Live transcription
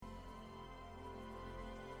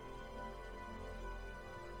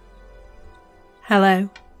Hello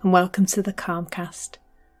and welcome to the Calmcast,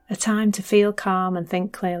 a time to feel calm and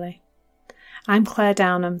think clearly. I'm Claire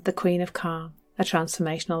Downham, the Queen of Calm, a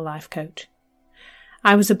transformational life coach.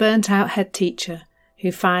 I was a burnt-out head teacher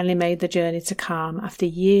who finally made the journey to calm after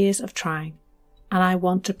years of trying, and I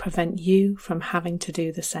want to prevent you from having to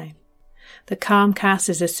do the same. The Calmcast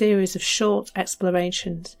is a series of short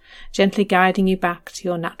explorations, gently guiding you back to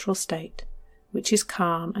your natural state, which is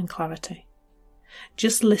calm and clarity.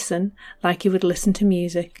 Just listen like you would listen to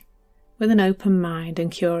music, with an open mind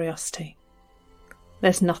and curiosity.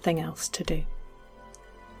 There's nothing else to do.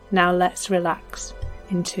 Now let's relax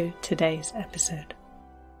into today's episode.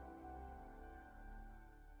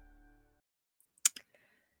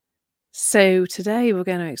 So today we're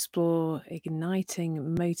going to explore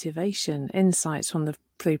igniting motivation, insights from the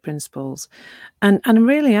 3 principles. And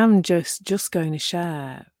really I'm just going to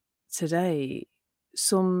share today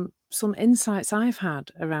some insights I've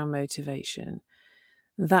had around motivation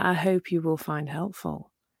that I hope you will find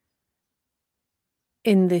helpful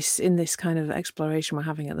in this kind of exploration we're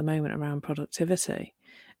having at the moment around productivity.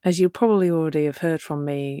 As you probably already have heard from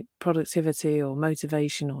me, productivity or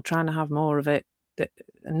motivation or trying to have more of it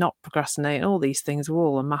and not procrastinate, all these things were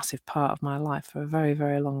all a massive part of my life for a very,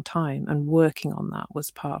 very long time, and working on that was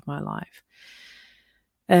part of my life.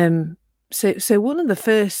 So one of the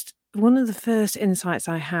first insights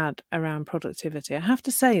I had around productivity, I have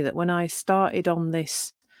to say that when I started on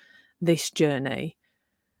this journey,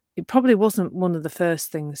 it probably wasn't one of the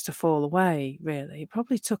first things to fall away, really. It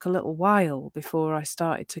probably took a little while before I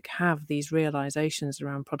started to have these realizations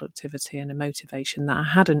around productivity and a motivation that I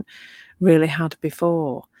hadn't really had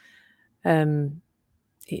before.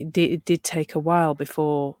 It did take a while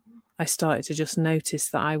before I started to just notice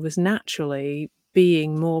that I was naturally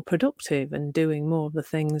being more productive and doing more of the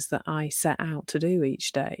things that I set out to do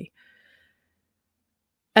each day.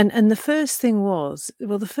 And the first thing was,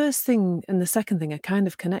 the first thing and the second thing are kind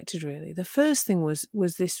of connected, really. The first thing was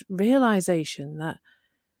this realization that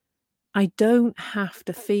I don't have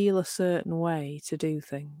to feel a certain way to do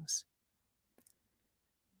things.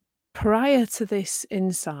 Prior to this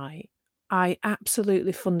insight, I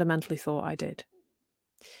absolutely fundamentally thought I did.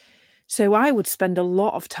 So I would spend a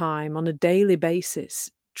lot of time on a daily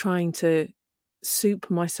basis trying to soup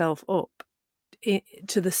myself up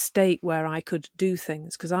to the state where I could do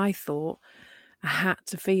things, because I thought I had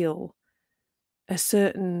to feel a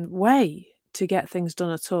certain way to get things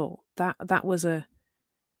done at all. That was a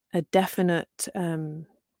definite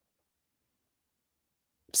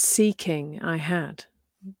seeking I had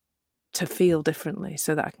to feel differently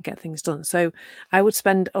so that I can get things done. So I would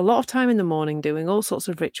spend a lot of time in the morning doing all sorts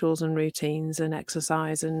of rituals and routines and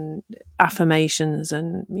exercise and affirmations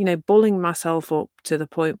and, bullying myself up to the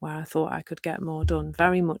point where I thought I could get more done,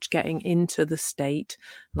 very much getting into the state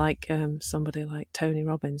like somebody like Tony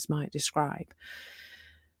Robbins might describe.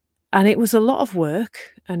 And it was a lot of work,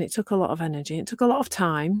 and it took a lot of energy. It took a lot of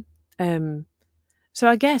time. So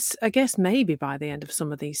I guess maybe by the end of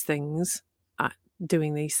some of these things,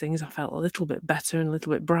 doing these things, I felt a little bit better and a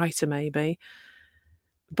little bit brighter maybe.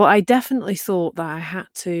 But I definitely thought that I had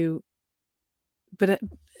to, but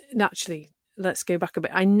naturally, let's go back a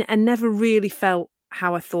bit. I never really felt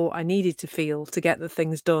how I thought I needed to feel to get the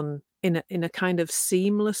things done in a kind of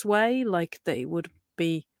seamless way, like that it would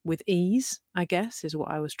be with ease, I guess, is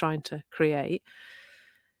what I was trying to create.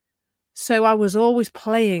 So I was always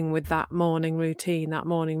playing with that morning routine, that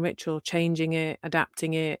morning ritual, changing it,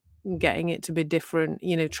 adapting it, getting it to be different,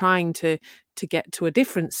 trying to get to a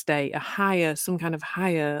different state, some kind of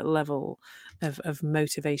higher level of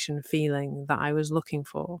motivation feeling that I was looking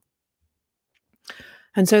for.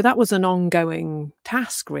 And so that was an ongoing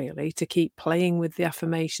task, really, to keep playing with the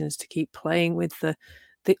affirmations, to keep playing with the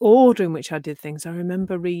order in which I did things. I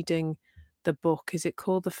remember reading the book, is it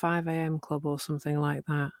called The 5 a.m. Club or something like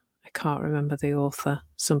that? I can't remember the author.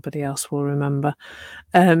 Somebody else will remember.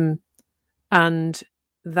 And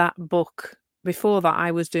that book, before that,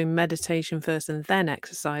 I was doing meditation first and then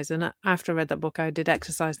exercise. And after I read that book, I did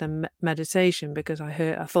exercise then meditation, because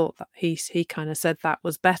I thought that he kind of said that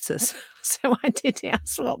was better. So I did it. I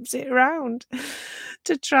swapped it around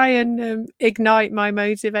to try and ignite my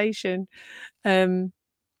motivation. And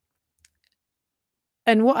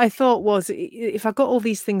what I thought was, if I got all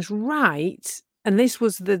these things right, and this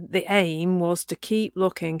was the aim, was to keep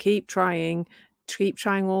looking, keep trying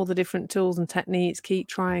all the different tools and techniques, keep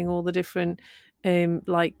trying all the different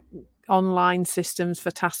like online systems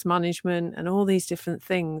for task management and all these different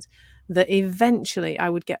things, that eventually I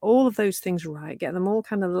would get all of those things right, get them all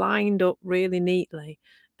kind of lined up really neatly.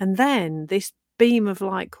 And then this beam of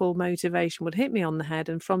light called motivation would hit me on the head.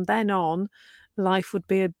 And from then on, life would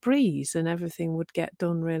be a breeze and everything would get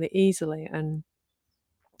done really easily, and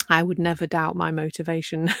I would never doubt my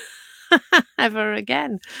motivation ever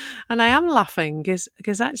again. And I am laughing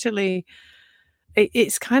because actually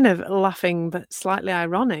it's kind of laughing but slightly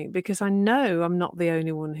ironic because I know I'm not the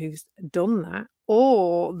only one who's done that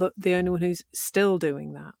or the only one who's still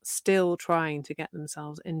doing that, still trying to get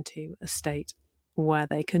themselves into a state where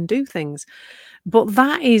they can do things. But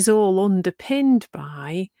that is all underpinned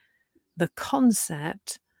by the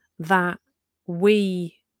concept that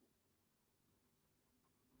we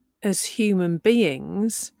as human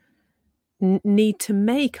beings need to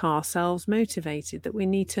make ourselves motivated, that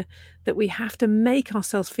we have to make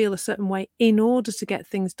ourselves feel a certain way in order to get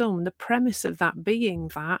things done. The premise of that being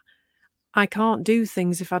that I can't do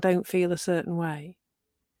things if I don't feel a certain way.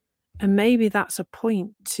 And maybe that's a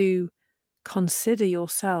point to consider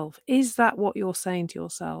yourself. Is that what you're saying to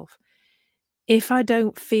yourself? If I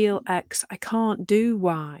don't feel X, I can't do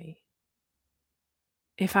Y.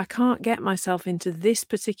 If I can't get myself into this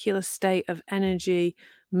particular state of energy,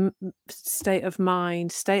 state of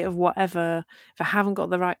mind, state of whatever, if I haven't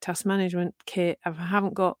got the right task management kit, if I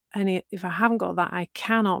haven't got that, I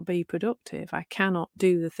cannot be productive. I cannot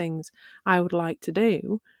do the things I would like to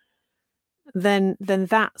do. Then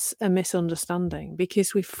that's a misunderstanding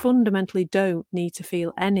because we fundamentally don't need to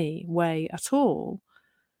feel any way at all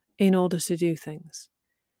in order to do things.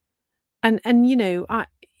 And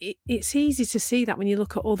it's easy to see that when you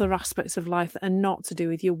look at other aspects of life that are not to do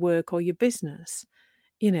with your work or your business.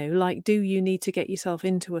 Like, do you need to get yourself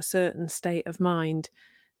into a certain state of mind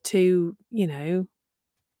to,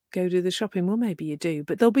 go do the shopping? Well, maybe you do,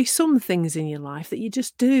 but there'll be some things in your life that you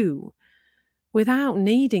just do without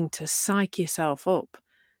needing to psych yourself up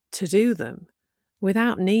to do them,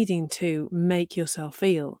 without needing to make yourself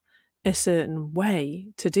feel a certain way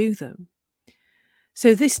to do them.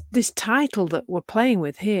 So this title that we're playing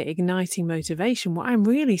with here, Igniting Motivation, what I'm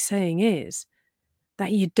really saying is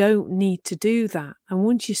that you don't need to do that. And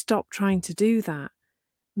once you stop trying to do that,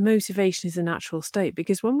 motivation is a natural state.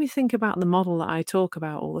 Because when we think about the model that I talk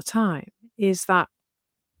about all the time, is that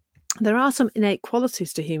there are some innate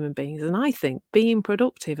qualities to human beings. And I think being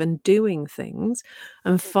productive and doing things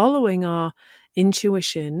and following our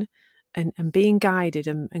intuition and being guided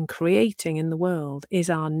and creating in the world is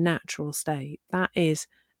our natural state. That is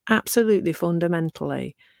absolutely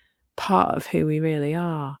fundamentally part of who we really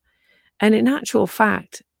are. And in actual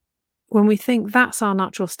fact, when we think that's our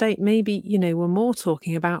natural state, maybe, we're more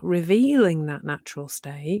talking about revealing that natural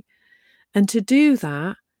state. And to do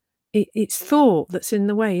that, it's thought that's in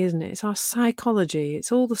the way, isn't it? It's our psychology.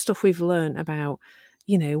 It's all the stuff we've learned about,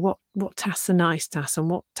 what tasks are nice tasks and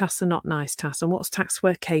what tasks are not nice tasks and what tasks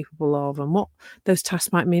we're capable of and what those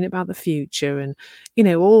tasks might mean about the future and,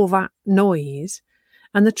 all that noise.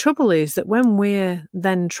 And the trouble is that when we're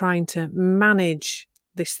then trying to manage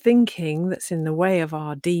this thinking that's in the way of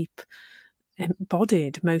our deep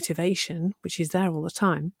embodied motivation, which is there all the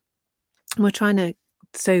time, and we're trying to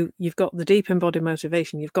so you've got the deep embodied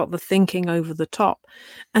motivation, you've got the thinking over the top,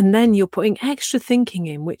 and then you're putting extra thinking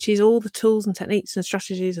in, which is all the tools and techniques and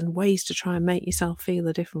strategies and ways to try and make yourself feel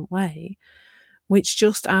a different way, which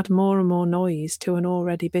just add more and more noise to an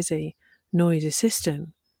already busy, noisy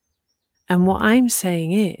system. And what I'm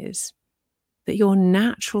saying is that your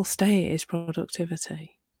natural state is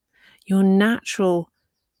productivity. Your natural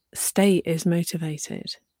state is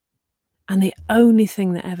motivated. And the only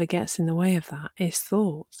thing that ever gets in the way of that is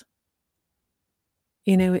thought.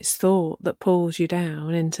 It's thought that pulls you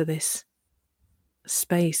down into this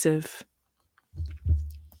space of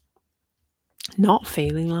not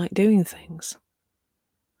feeling like doing things.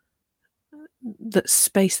 That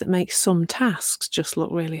space that makes some tasks just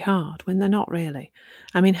look really hard when they're not really.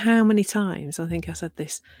 I mean, how many times, I think I said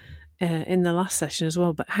this in the last session as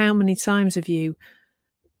well, but how many times have you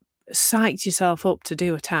psyched yourself up to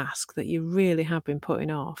do a task that you really have been putting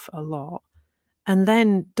off a lot and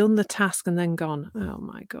then done the task and then gone, oh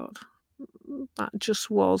my God, that just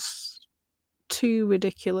was too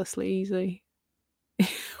ridiculously easy. It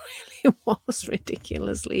really was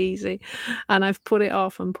ridiculously easy. And I've put it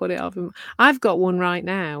off and put it off. I've got one right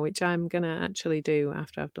now, which I'm going to actually do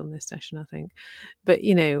after I've done this session, I think. But,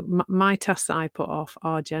 my tasks that I put off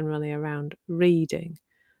are generally around reading.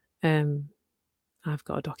 I've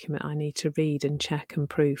got a document I need to read and check and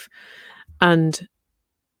proof. And,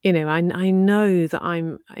 I know that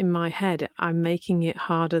I'm in my head, I'm making it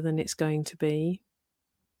harder than it's going to be.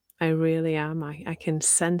 I really am. I can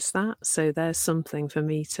sense that. So there's something for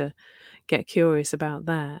me to get curious about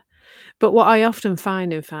there. But what I often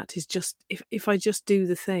find, in fact, is just if I just do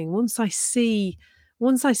the thing, once I see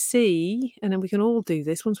once I see, and then we can all do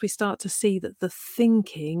this, once we start to see that the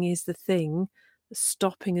thinking is the thing that's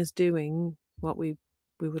stopping us doing what we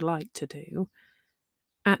would like to do,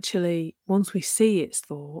 actually, once we see its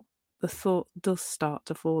thought, the thought does start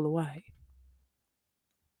to fall away.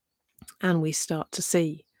 And we start to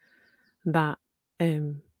see that,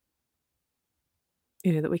 that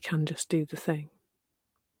we can just do the thing.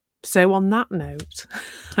 So on that note,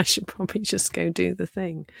 I should probably just go do the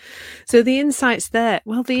thing. So the insights there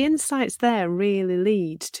really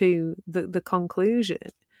lead to the conclusion.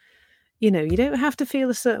 You don't have to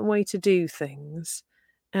feel a certain way to do things.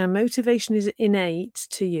 Motivation is innate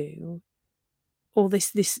to you. Or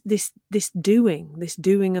this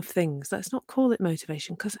doing of things. Let's not call it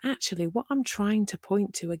motivation, because actually what I'm trying to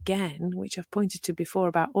point to again, which I've pointed to before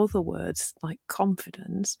about other words like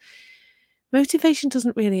confidence, motivation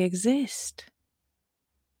doesn't really exist.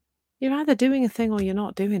 You're either doing a thing or you're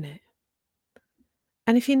not doing it.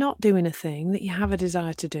 And if you're not doing a thing that you have a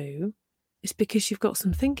desire to do, it's because you've got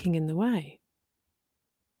some thinking in the way.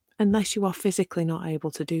 Unless you are physically not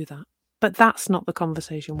able to do that. But that's not the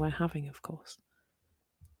conversation we're having, of course.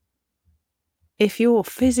 If you're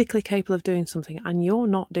physically capable of doing something and you're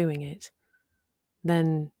not doing it,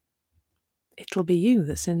 then it'll be you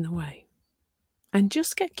that's in the way. And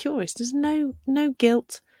just get curious. There's no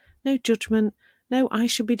guilt, no judgment, no I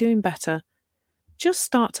should be doing better. Just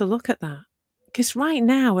start to look at that. Because right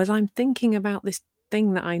now, as I'm thinking about this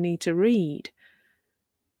thing that I need to read,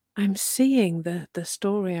 I'm seeing the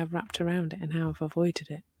story I've wrapped around it and how I've avoided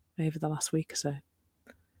it over the last week or so.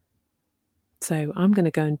 So I'm going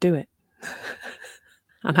to go and do it.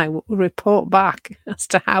 And I will report back as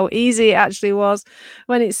to how easy it actually was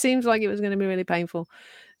when it seems like it was going to be really painful.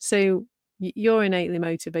 So you're innately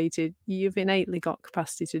motivated. You've innately got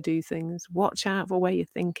capacity to do things. Watch out for where your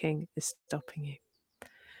thinking is stopping you.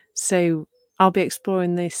 So I'll be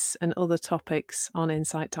exploring this and other topics on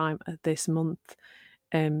Insight Time this month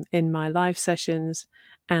in my live sessions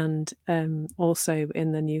and also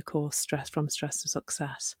in the new course, From Stress to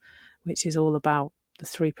Success, which is all about the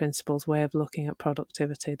 3 principles way of looking at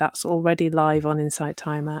productivity. That's already live on Insight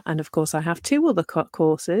Timer. And of course, I have 2 other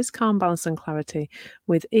courses, Calm, Balance and Clarity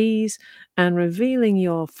with Ease and Revealing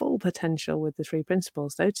Your Full Potential with the 3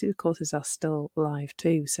 principles. Those 2 courses are still live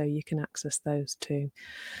too, so you can access those too.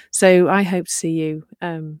 So I hope to see you,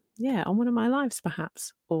 on one of my lives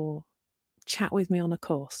perhaps, or chat with me on a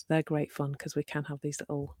course. They're great fun because we can have these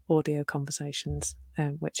little audio conversations,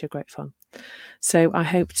 which are great fun. So I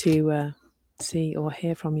hope to see or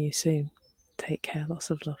hear from you soon. Take care.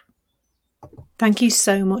 Lots of love. Thank you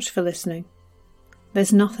so much for listening.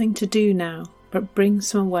 There's nothing to do now but bring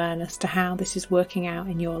some awareness to how this is working out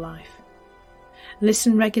in your life.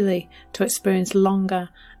 Listen regularly to experience longer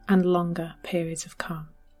and longer periods of calm.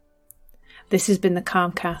 This has been the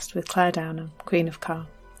Calmcast with Claire Downham, Queen of Calm.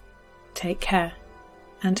 Take care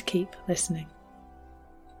and keep listening.